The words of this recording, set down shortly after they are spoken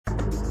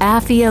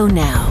AFIO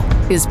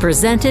Now is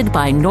presented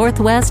by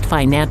Northwest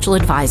Financial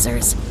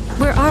Advisors,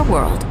 where our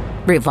world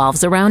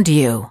revolves around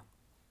you.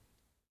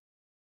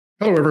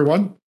 Hello,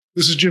 everyone.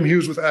 This is Jim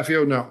Hughes with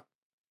AFIO Now.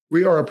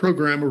 We are a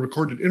program of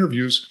recorded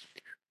interviews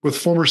with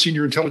former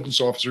senior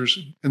intelligence officers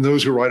and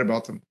those who write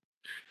about them.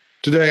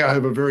 Today, I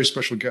have a very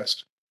special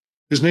guest.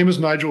 His name is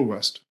Nigel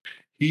West.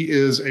 He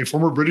is a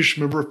former British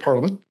member of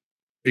Parliament,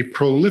 a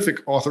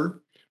prolific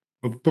author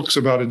of books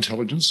about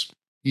intelligence.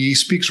 He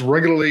speaks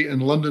regularly in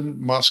London,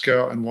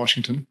 Moscow, and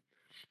Washington,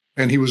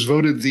 and he was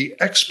voted the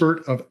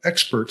expert of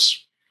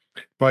experts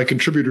by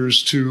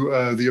contributors to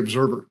The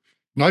Observer.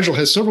 Nigel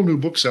has several new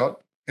books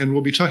out, and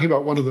we'll be talking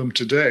about one of them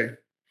today.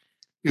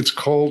 It's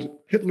called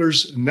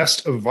Hitler's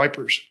Nest of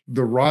Vipers,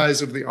 The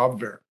Rise of the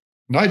Abwehr.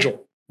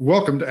 Nigel,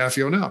 welcome to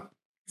AFIO Now.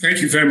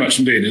 Thank you very much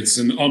indeed. It's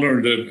an honor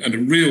and a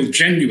real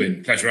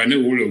genuine pleasure. I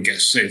know all your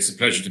guests say it's a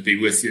pleasure to be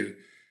with you.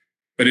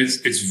 But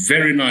it's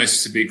very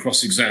nice to be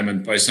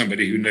cross-examined by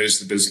somebody who knows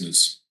the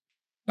business.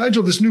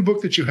 Nigel, this new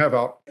book that you have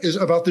out is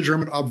about the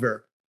German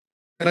Abwehr.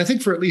 And I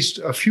think for at least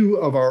a few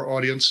of our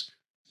audience,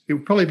 it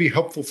would probably be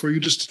helpful for you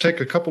just to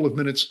take a couple of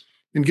minutes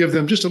and give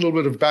them just a little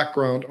bit of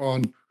background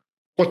on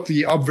what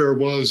the Abwehr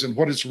was and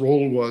what its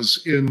role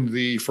was in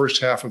the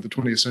first half of the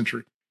 20th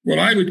century. Well,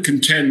 I would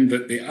contend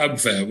that the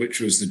Abwehr, which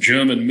was the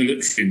German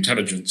military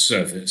intelligence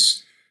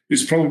service,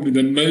 is probably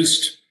the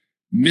most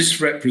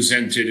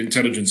misrepresented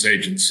intelligence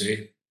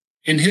agency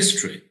in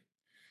history.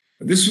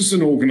 This was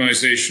an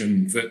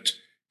organization that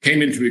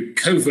came into a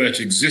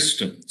covert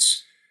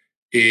existence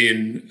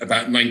in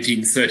about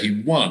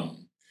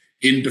 1931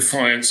 in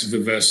defiance of the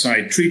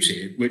Versailles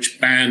Treaty, which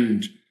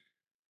banned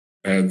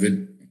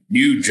the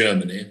new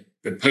Germany,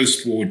 the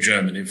post-war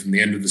Germany from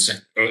the end of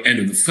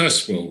the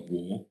First World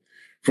War,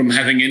 from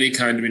having any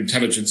kind of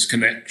intelligence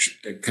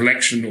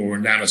collection or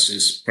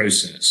analysis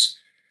process.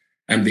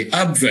 And the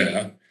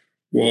Abwehr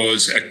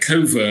was a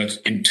covert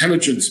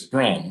intelligence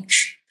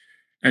branch.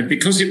 And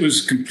because it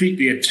was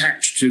completely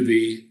attached to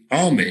the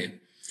army,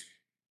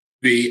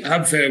 the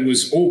Abwehr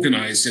was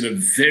organized in a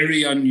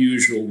very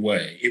unusual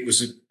way. It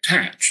was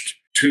attached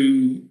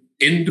to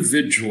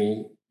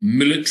individual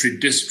military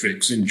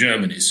districts in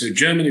Germany. So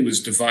Germany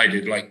was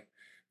divided, like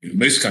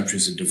most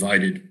countries are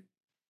divided,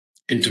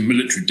 into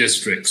military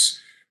districts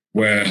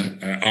where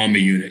army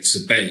units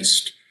are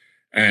based.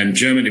 And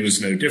Germany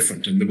was no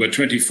different. And there were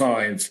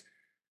 25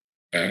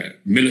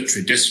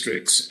 military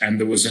districts, and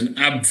there was an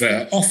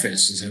Abwehr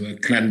office, so a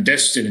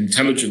clandestine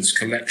intelligence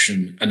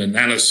collection and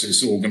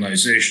analysis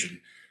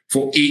organization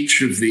for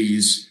each of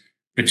these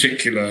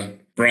particular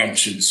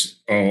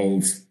branches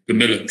of the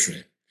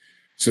military.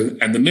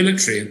 And the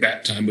military at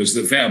that time was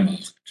the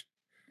Wehrmacht,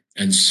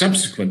 and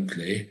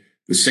subsequently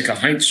the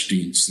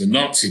Sicherheitsdienst, the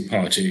Nazi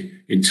Party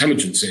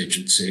intelligence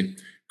agency,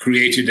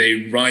 created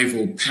a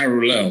rival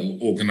parallel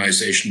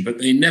organization, but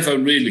they never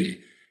really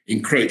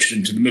encroached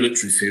into the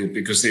military field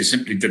because they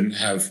simply didn't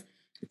have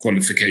the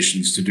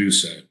qualifications to do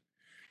so.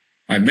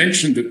 I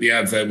mentioned that the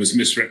Abwehr was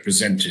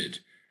misrepresented.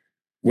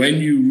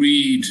 When you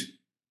read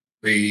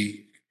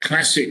the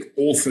classic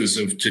authors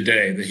of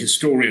today, the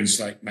historians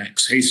like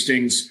Max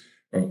Hastings,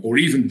 or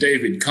even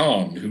David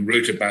Kahn, who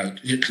wrote about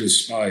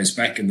Hitler's spies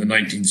back in the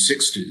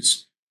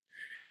 1960s,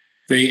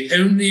 they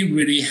only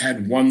really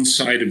had one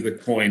side of the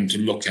coin to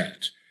look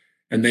at.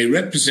 And they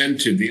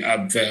represented the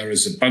Abwehr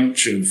as a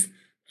bunch of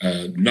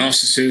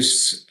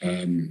narcissists,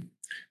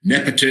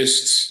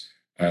 nepotists,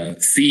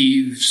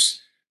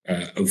 thieves,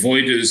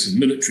 avoiders of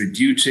military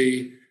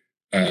duty,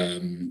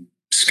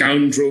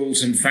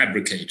 scoundrels and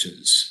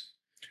fabricators.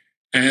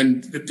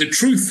 And the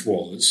truth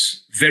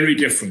was very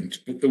different,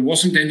 but there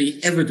wasn't any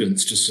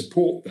evidence to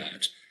support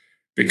that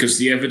because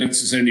the evidence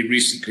has only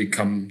recently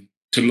come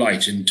to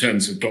light in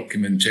terms of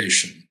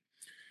documentation.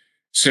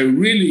 So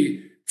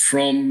really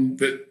from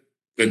the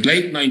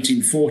late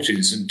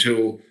 1940s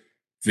until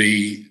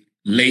the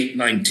late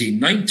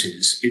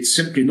 1990s, it's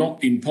simply not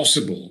been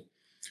possible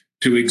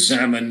to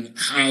examine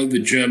how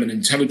the German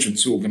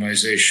intelligence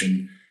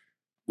organization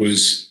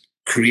was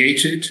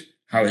created,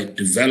 how it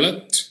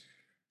developed,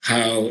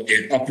 how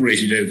it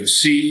operated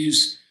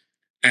overseas,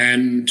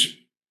 and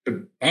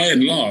by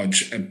and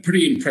large, a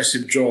pretty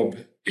impressive job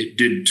it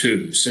did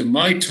too. So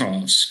my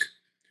task,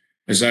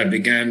 as I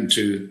began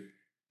to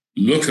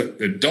look at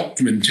the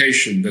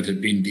documentation that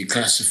had been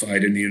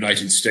declassified in the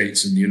United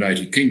States and the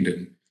United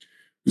Kingdom,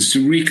 was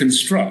to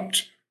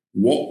reconstruct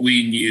what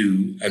we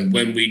knew and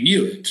when we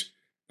knew it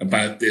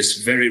about this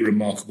very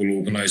remarkable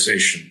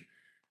organization,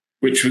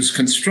 which was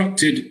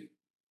constructed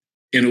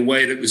in a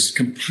way that was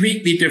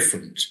completely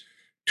different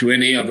to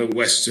any other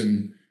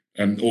Western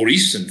or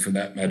Eastern, for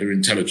that matter,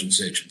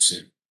 intelligence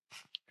agency.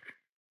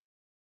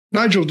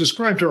 Nigel,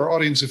 describe to our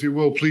audience, if you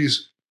will,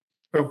 please,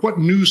 what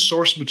new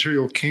source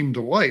material came to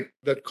light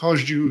that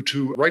caused you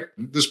to write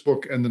this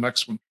book and the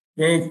next one?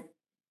 Well,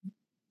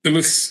 there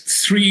were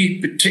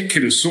three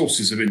particular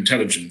sources of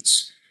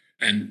intelligence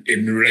and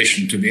in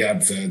relation to the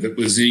Abwehr that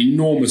was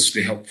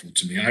enormously helpful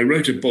to me. I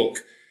wrote a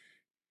book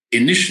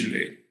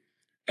initially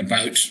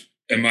about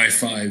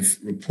MI5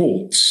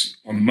 reports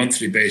on a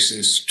monthly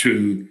basis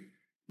to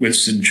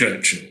Winston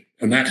Churchill.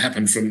 And that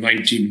happened from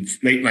late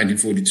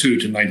 1942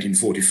 to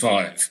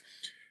 1945.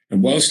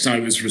 And whilst I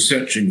was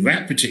researching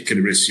that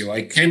particular issue,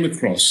 I came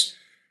across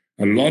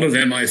a lot of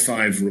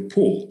MI5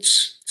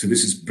 reports. So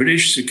this is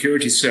British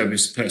Security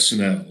Service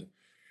personnel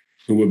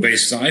who were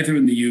based either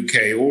in the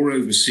UK or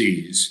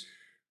overseas,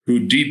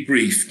 who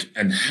debriefed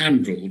and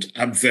handled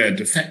Abwehr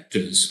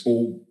defectors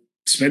or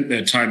spent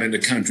their time in a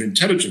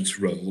counterintelligence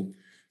role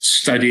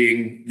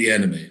studying the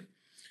enemy.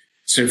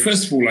 So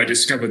first of all, I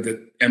discovered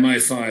that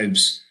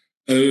MI5's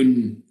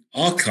own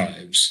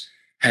archives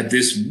had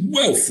this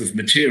wealth of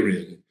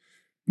material,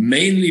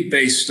 mainly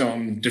based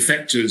on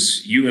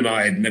defectors you and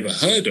I had never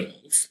heard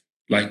of,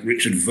 like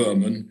Richard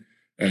Verman,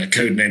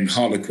 codenamed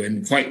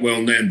Harlequin, quite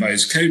well known by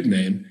his code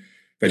name,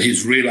 but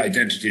his real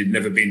identity had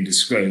never been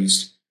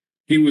disclosed.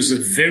 He was a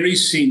very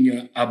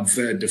senior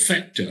Abwehr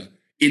defector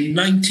in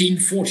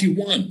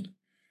 1941.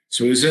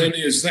 So as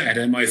early as that,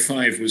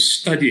 MI5 was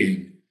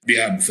studying the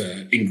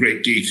Abwehr in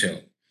great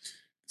detail.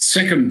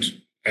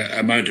 Second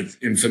amount of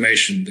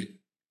information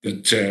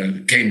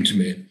that came to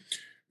me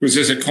was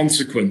as a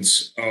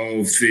consequence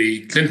of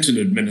the Clinton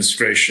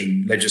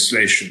administration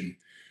legislation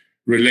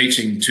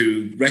relating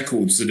to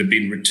records that had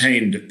been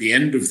retained at the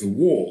end of the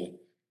war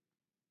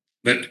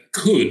that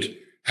could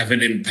have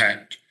an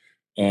impact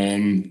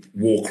on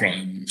war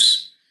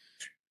crimes.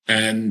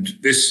 And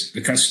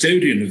the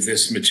custodian of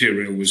this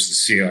material was the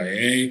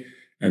CIA,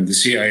 and the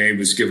CIA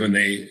was given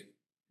a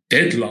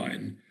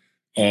deadline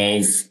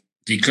of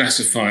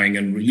declassifying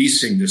and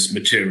releasing this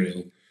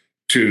material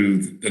to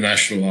the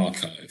National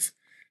Archive.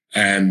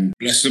 And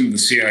bless them, the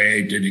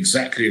CIA did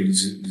exactly as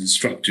was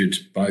instructed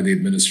by the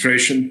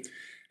administration,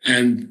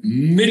 and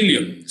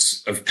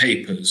millions of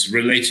papers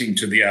relating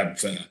to the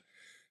Abwehr,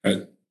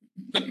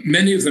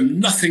 many of them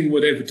nothing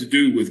whatever to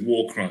do with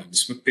war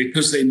crimes, but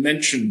because they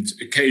mentioned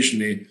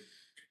occasionally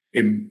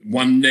in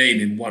one name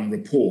in one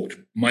report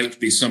might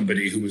be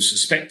somebody who was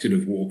suspected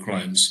of war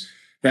crimes,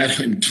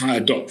 that entire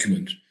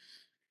document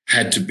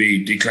had to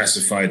be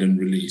declassified and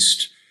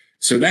released.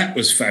 So that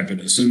was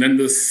fabulous. And then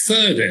the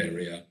third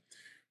area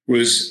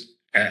was,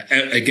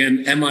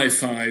 again,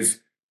 MI5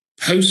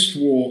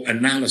 post-war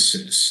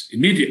analysis,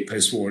 immediate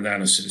post-war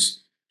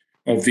analysis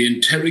of the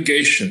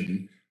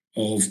interrogation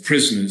of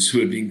prisoners who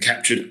had been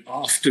captured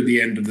after the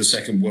end of the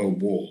Second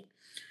World War.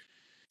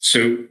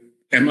 So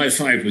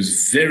MI5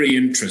 was very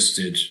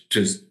interested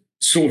to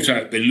sort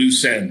out the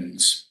loose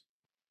ends,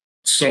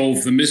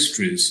 solve the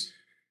mysteries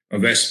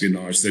of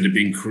espionage that had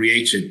been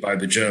created by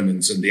the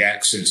Germans and the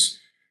Axis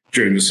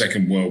during the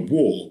Second World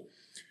War.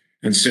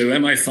 And so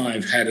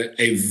MI5 had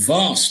a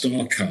vast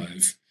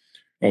archive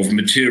of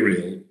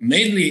material,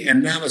 mainly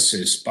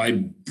analysis by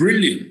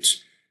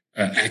brilliant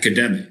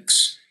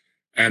academics,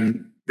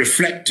 and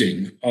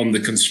reflecting on the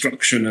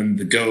construction and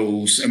the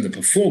goals and the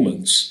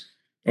performance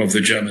of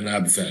the German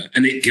Abwehr.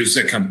 And it gives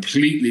a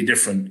completely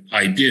different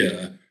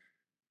idea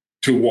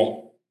to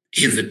what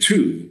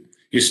hitherto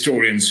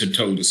historians had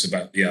told us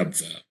about the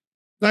Abwehr.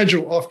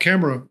 Nigel, off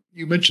camera,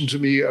 you mentioned to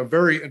me a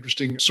very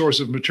interesting source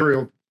of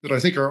material that I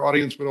think our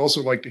audience would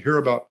also like to hear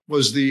about,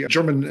 was the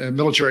German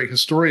military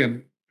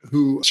historian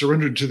who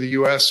surrendered to the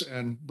U.S.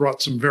 and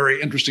brought some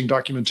very interesting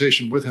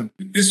documentation with him.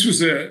 This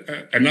was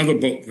another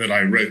book that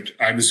I wrote.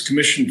 I was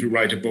commissioned to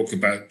write a book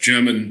about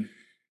German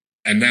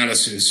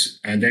analysis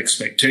and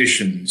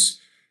expectations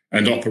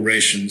and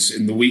operations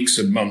in the weeks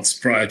and months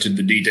prior to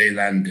the D-Day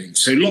landing.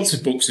 So lots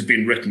of books have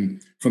been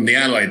written from the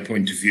Allied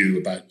point of view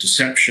about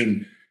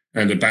deception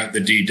and about the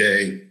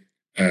D-Day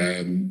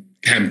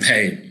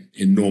campaign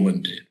in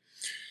Normandy.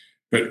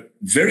 But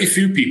very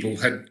few people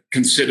had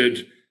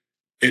considered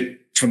it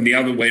from the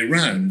other way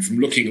around, from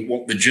looking at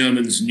what the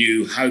Germans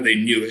knew, how they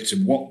knew it,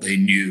 and what they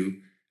knew,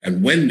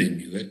 and when they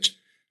knew it,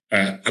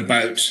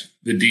 about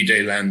the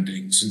D-Day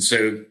landings. And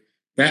so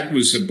that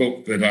was a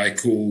book that I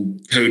call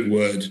code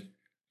word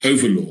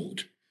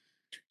Overlord.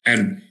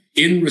 And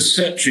in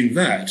researching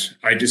that,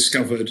 I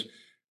discovered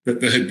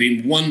that there had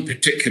been one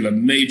particular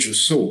major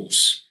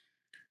source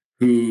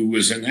who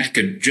was a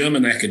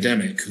German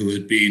academic who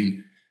had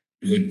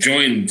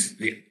joined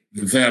the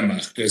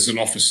Wehrmacht as an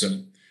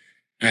officer.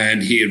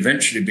 And he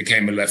eventually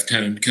became a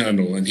lieutenant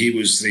colonel. And he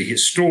was the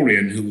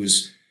historian who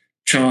was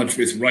charged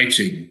with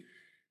writing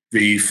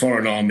the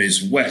Foreign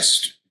Armies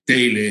West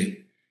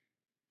daily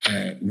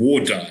war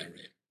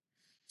diary.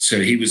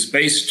 So he was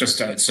based just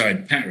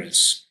outside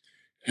Paris,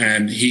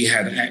 and he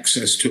had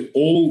access to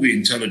all the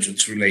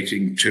intelligence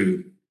relating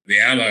to the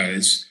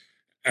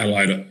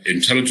Allied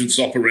intelligence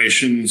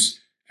operations,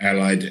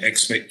 Allied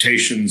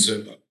expectations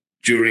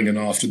during and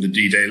after the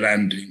D-Day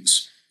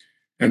landings.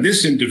 And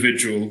this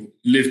individual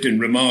lived in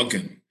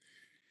Remagen.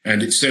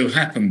 And it so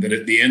happened that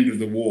at the end of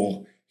the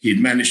war, he had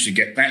managed to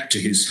get back to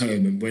his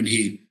home. And when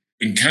he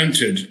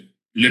encountered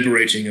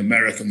liberating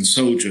American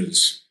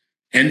soldiers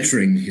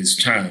entering his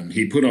town,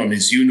 he put on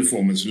his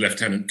uniform as a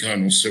lieutenant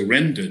colonel,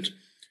 surrendered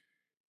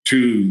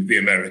to the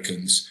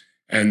Americans,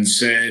 and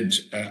said,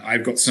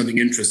 I've got something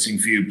interesting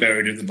for you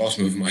buried at the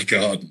bottom of my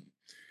garden.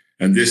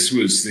 And this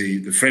was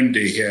the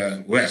friendly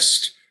here,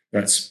 West,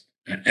 that's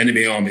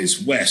Enemy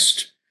Armies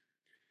West,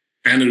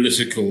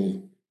 analytical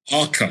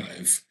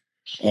archive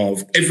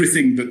of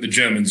everything that the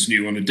Germans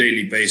knew on a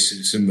daily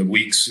basis in the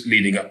weeks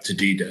leading up to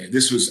D-Day.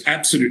 This was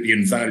absolutely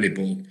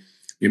invaluable.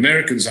 The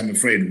Americans, I'm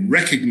afraid,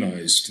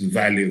 recognized the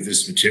value of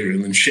this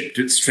material and shipped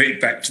it straight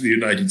back to the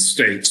United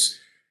States,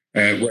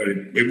 where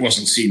it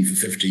wasn't seen for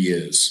 50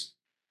 years.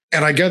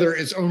 And I gather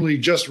it's only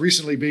just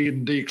recently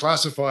been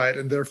declassified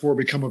and therefore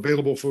become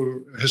available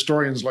for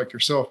historians like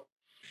yourself.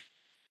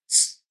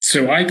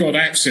 So I got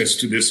access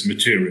to this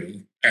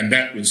material, and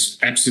that was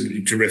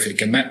absolutely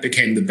terrific. And that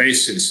became the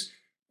basis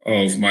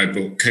of my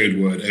book, Code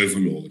Word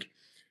Overlord.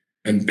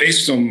 And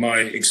based on my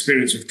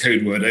experience with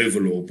Code Word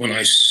Overlord, when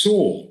I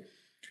saw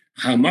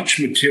how much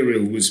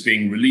material was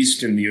being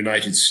released in the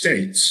United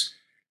States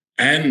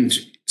and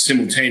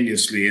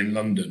simultaneously in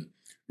London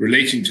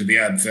relating to the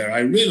Abwehr, I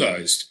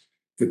realized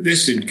that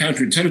this, in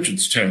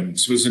counterintelligence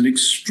terms, was an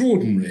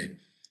extraordinary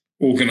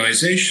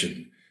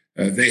organization.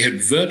 They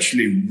had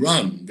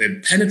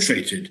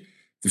penetrated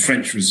the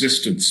French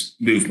resistance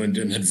movement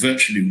and had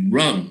virtually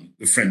run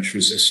the French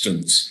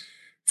resistance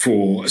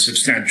for a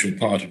substantial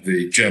part of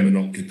the German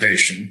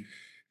occupation.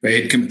 They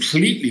had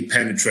completely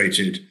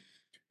penetrated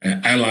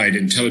Allied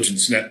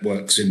intelligence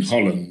networks in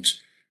Holland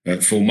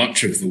for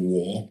much of the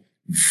war,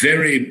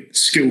 very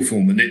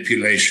skillful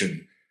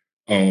manipulation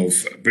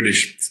of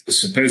British,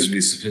 supposedly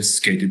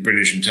sophisticated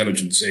British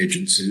intelligence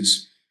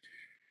agencies.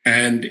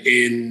 And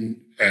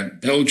in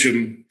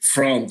Belgium,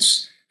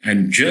 France,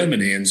 and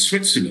Germany and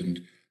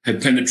Switzerland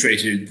had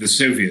penetrated the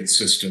Soviet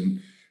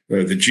system,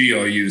 the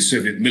GRU,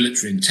 Soviet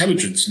military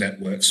intelligence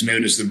networks,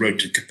 known as the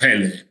Rote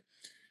Kapelle.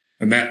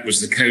 And that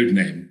was the code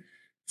name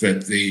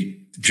that the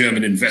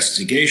German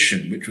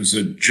investigation, which was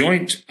a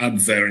joint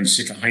Abwehr and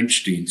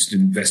Sicherheitsdienst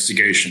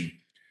investigation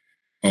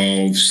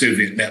of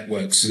Soviet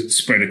networks that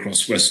spread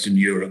across Western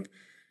Europe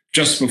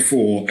just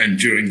before and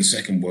during the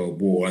Second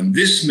World War. And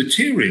this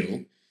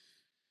material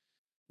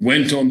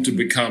went on to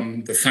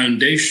become the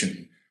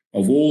foundation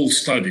of all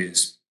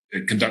studies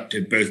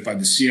conducted both by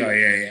the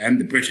CIA and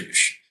the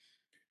British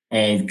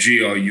of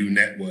GRU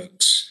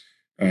networks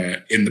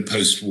in the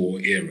post-war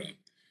era.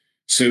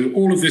 So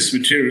all of this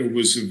material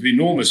was of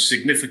enormous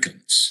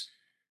significance.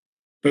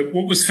 But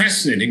what was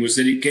fascinating was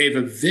that it gave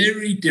a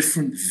very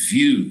different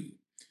view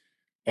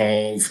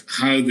of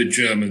how the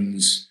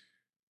Germans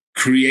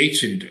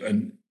created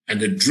and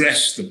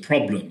addressed the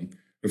problem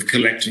of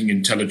collecting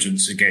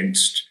intelligence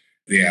against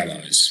the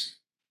Allies.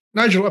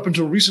 Nigel, up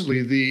until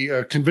recently,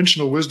 the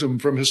conventional wisdom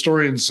from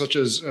historians such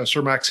as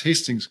Sir Max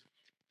Hastings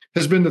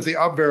has been that the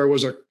Abwehr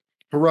was a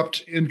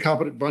corrupt,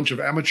 incompetent bunch of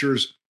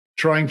amateurs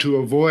trying to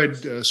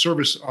avoid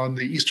service on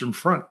the Eastern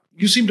Front.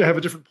 You seem to have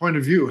a different point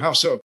of view. How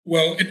so?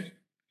 Well,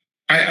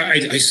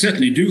 I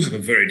certainly do have a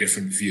very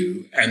different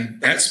view, and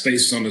that's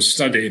based on a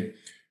study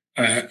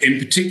in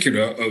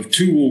particular of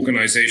two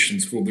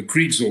organizations called the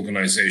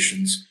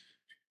Kriegsorganisations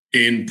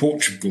in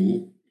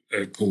Portugal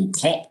called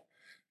COP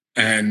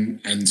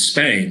and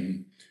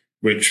Spain,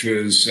 which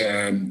was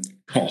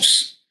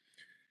COS.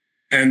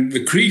 And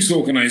the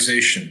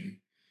Kriegsorganisation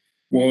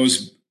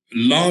was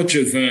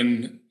larger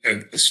than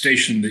a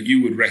station that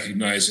you would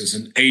recognize as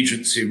an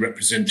agency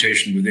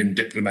representation within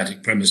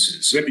diplomatic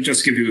premises. Let me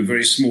just give you a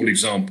very small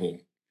example.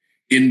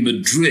 In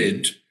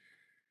Madrid,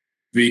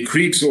 the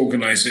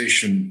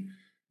Kriegsorganisation,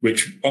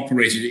 which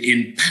operated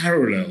in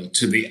parallel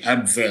to the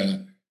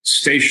Abwehr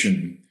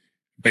station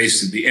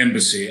based at the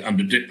embassy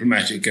under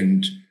diplomatic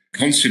and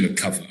consular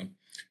cover,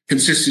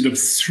 consisted of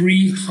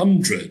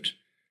 300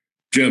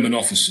 German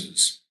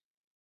officers.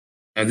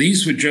 Now,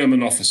 these were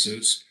German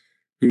officers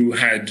who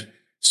had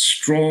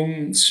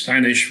strong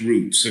Spanish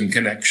roots and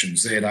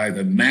connections. They had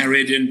either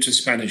married into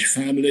Spanish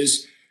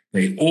families,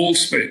 they all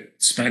spoke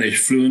Spanish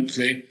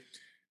fluently,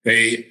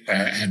 they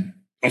had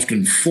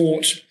often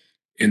fought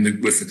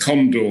with the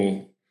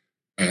Condor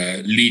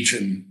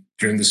Legion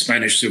during the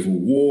Spanish Civil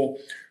War,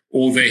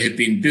 or they had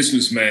been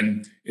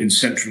businessmen in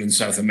Central and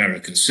South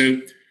America.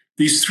 So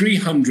these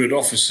 300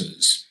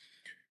 officers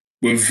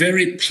were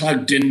very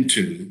plugged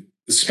into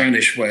the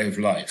Spanish way of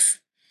life.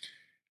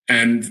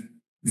 And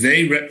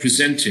they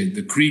represented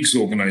the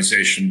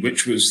Kriegsorganisation,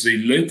 which was the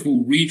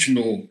local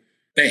regional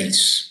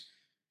base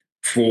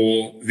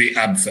for the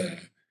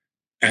Abwehr.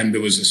 And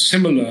there was a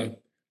similar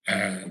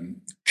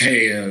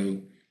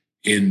KO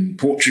in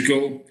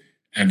Portugal,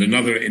 and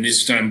another in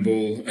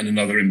Istanbul, and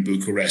another in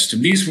Bucharest.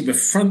 And these were the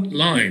front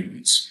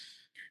lines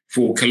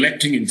for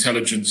collecting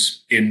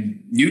intelligence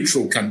in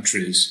neutral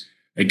countries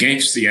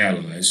against the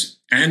Allies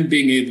and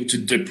being able to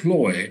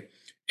deploy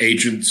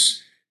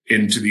agents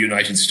into the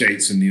United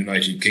States and the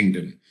United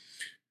Kingdom.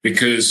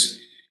 Because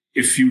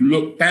if you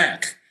look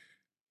back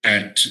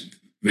at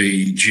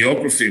the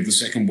geography of the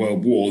Second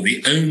World War,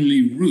 the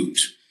only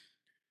route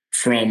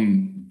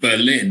from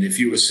Berlin, if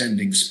you were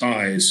sending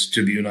spies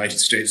to the United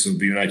States or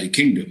the United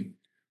Kingdom,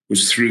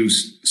 was through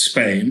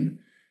Spain,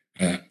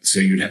 so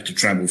you'd have to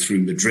travel through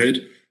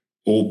Madrid,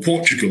 or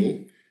Portugal,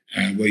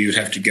 where you'd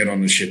have to get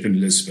on a ship in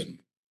Lisbon.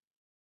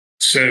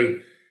 So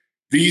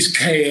these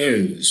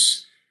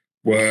KOs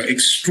were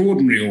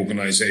extraordinary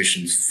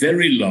organizations,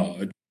 very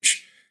large,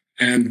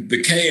 And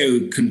the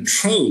KO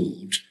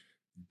controlled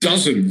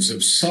dozens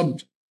of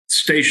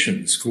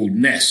substations called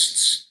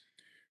nests,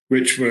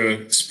 which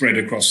were spread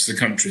across the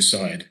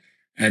countryside.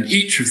 And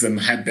each of them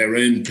had their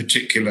own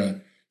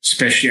particular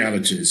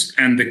specialities.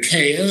 And the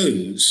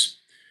KOs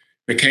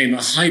became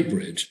a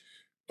hybrid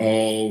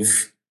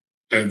of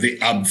the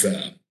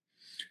Abwehr.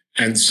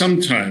 And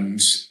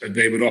sometimes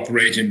they would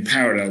operate in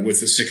parallel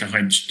with the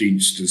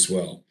Sicherheitsdienst as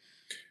well.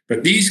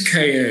 But these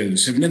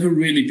KOs have never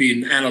really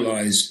been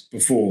analyzed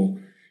before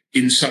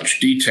in such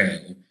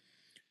detail.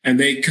 And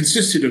they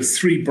consisted of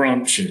three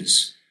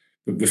branches.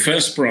 The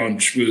first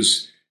branch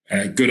was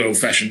good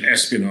old-fashioned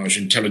espionage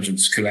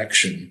intelligence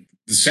collection.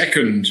 The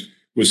second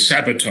was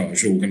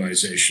sabotage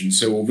organization.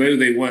 So although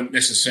they weren't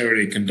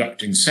necessarily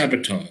conducting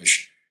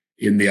sabotage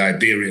in the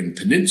Iberian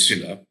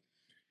Peninsula,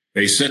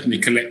 they certainly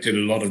collected a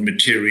lot of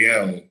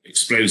materiel,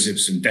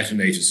 explosives and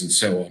detonators and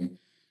so on,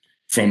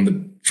 from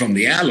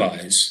the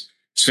Allies,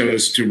 so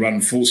as to run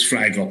false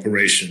flag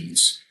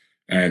operations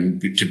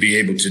and to be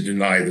able to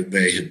deny that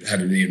they had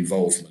had any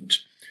involvement.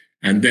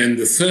 And then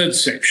the third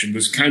section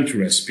was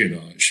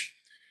counterespionage.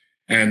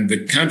 And the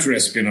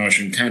counterespionage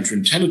and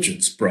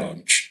counterintelligence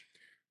branch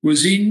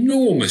was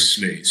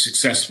enormously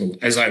successful,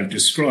 as I've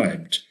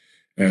described,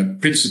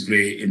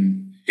 principally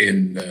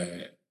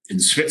in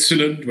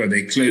Switzerland, where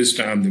they closed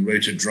down the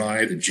Rote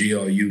Drei, the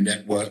GRU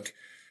network.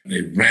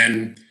 They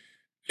ran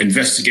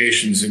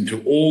investigations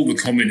into all the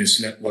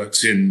communist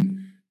networks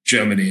in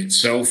Germany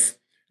itself,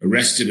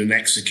 arrested and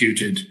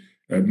executed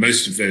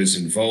most of those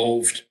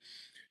involved,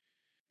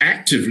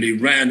 actively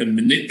ran and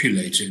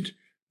manipulated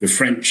the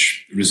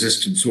French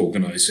resistance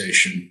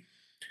organization.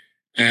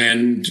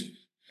 And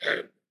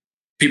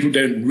people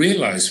don't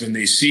realize when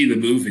they see the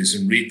movies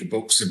and read the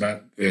books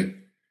about the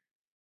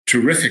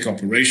terrific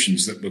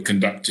operations that were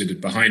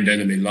conducted behind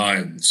enemy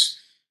lines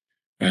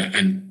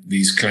and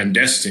these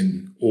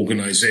clandestine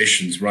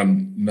organizations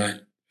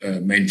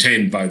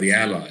maintained by the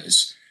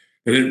Allies.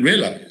 They didn't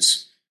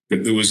realize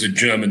that there was a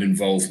German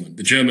involvement.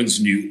 The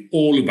Germans knew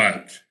all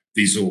about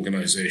these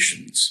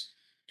organizations,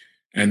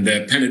 and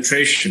their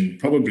penetration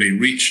probably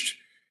reached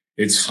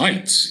its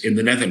heights in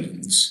the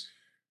Netherlands,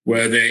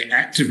 where they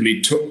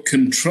actively took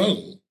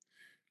control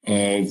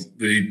of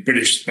the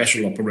British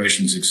Special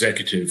Operations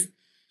Executive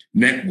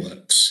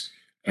networks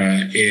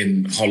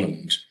in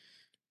Holland.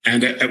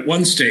 And at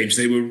one stage,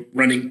 they were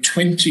running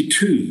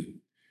 22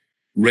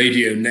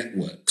 radio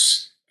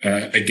networks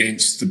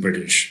against the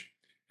British.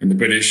 And the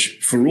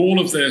British, for all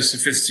of their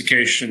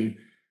sophistication,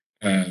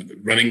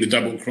 running the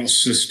double-cross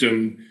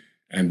system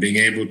and being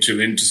able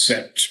to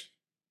intercept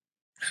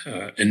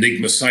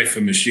Enigma cipher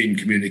machine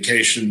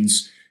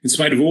communications, in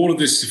spite of all of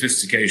this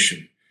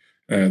sophistication,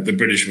 the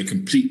British were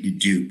completely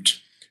duped.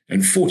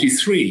 And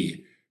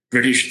 43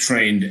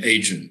 British-trained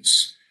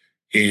agents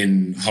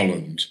in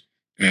Holland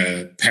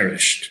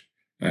perished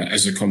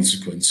as a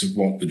consequence of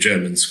what the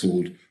Germans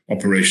called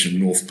Operation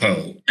North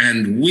Pole.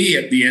 And we,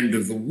 at the end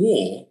of the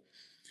war,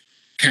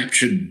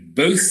 captured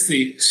both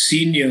the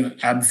senior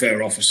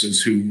Abwehr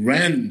officers who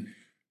ran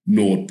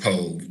North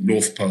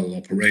Pole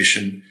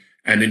operation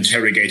and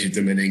interrogated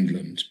them in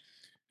England.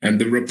 And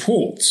the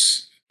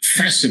reports,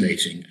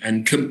 fascinating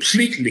and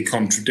completely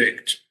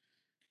contradict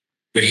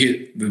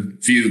the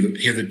view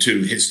that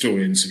hitherto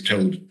historians have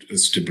told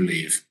us to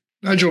believe.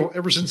 Nigel,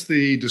 ever since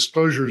the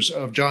disclosures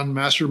of John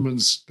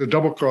Masterman's The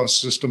Double Cross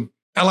system,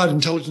 Allied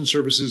intelligence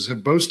services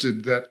have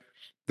boasted that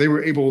they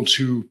were able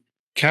to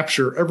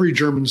capture every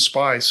German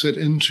spy sent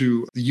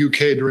into the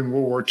UK during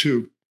World War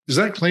II. Is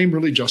that claim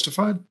really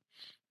justified?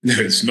 No,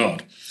 it's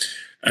not.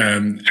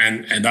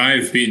 And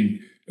I've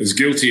been as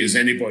guilty as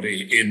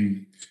anybody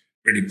in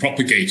really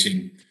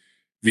propagating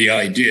the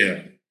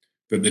idea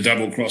that the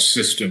double cross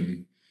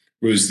system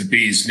was the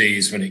bee's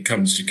knees when it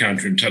comes to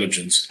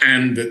counterintelligence,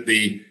 and that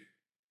the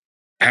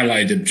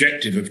Allied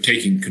objective of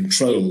taking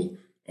control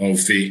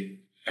of the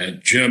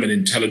German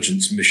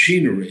intelligence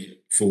machinery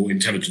for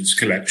intelligence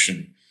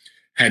collection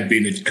had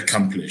been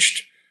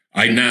accomplished.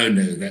 I now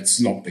know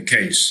that's not the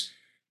case.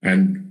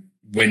 And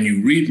when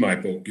you read my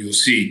book, you'll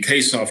see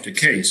case after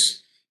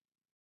case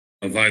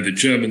of either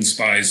German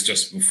spies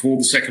just before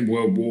the Second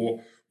World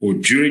War or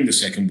during the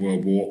Second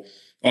World War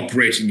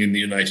operating in the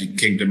United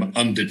Kingdom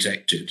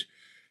undetected.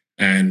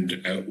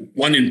 And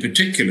one in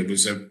particular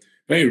was a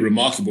very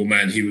remarkable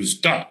man. He was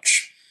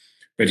Dutch,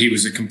 but he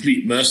was a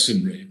complete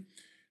mercenary.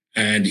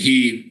 And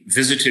he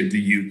visited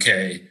the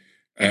UK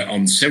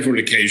on several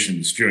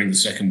occasions during the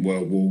Second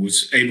World War,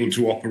 was able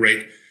to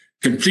operate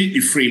completely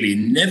freely,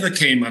 never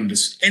came under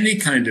any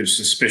kind of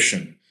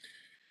suspicion.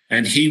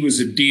 And he was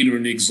a dealer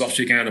in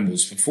exotic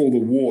animals. Before the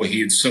war,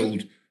 he had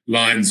sold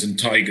lions and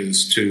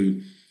tigers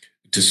to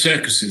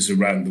circuses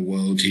around the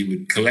world. He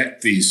would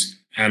collect these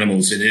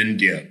animals in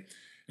India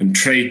and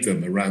trade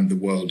them around the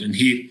world. And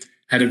he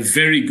had a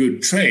very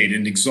good trade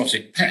in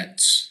exotic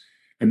pets.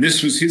 And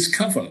this was his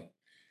cover.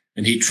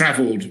 And he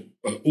traveled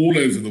all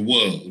over the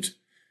world,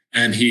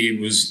 and he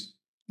was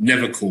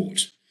never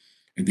caught.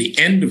 At the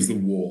end of the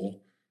war,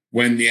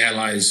 when the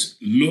Allies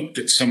looked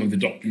at some of the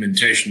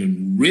documentation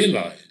and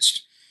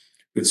realized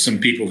that some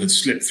people had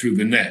slipped through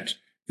the net,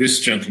 this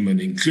gentleman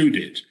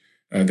included.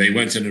 They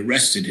went and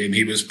arrested him.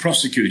 He was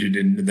prosecuted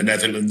in the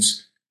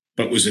Netherlands,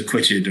 but was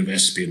acquitted of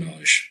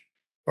espionage.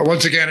 Well,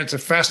 once again, it's a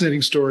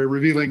fascinating story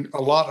revealing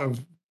a lot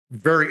of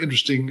very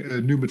interesting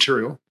new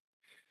material.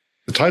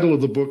 The title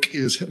of the book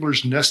is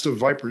Hitler's Nest of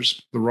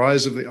Vipers, The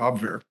Rise of the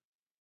Abwehr.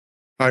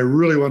 I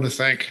really want to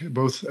thank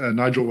both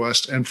Nigel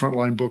West and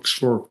Frontline Books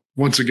for,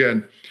 once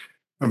again,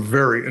 a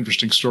very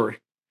interesting story.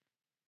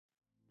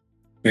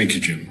 Thank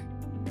you, Jim.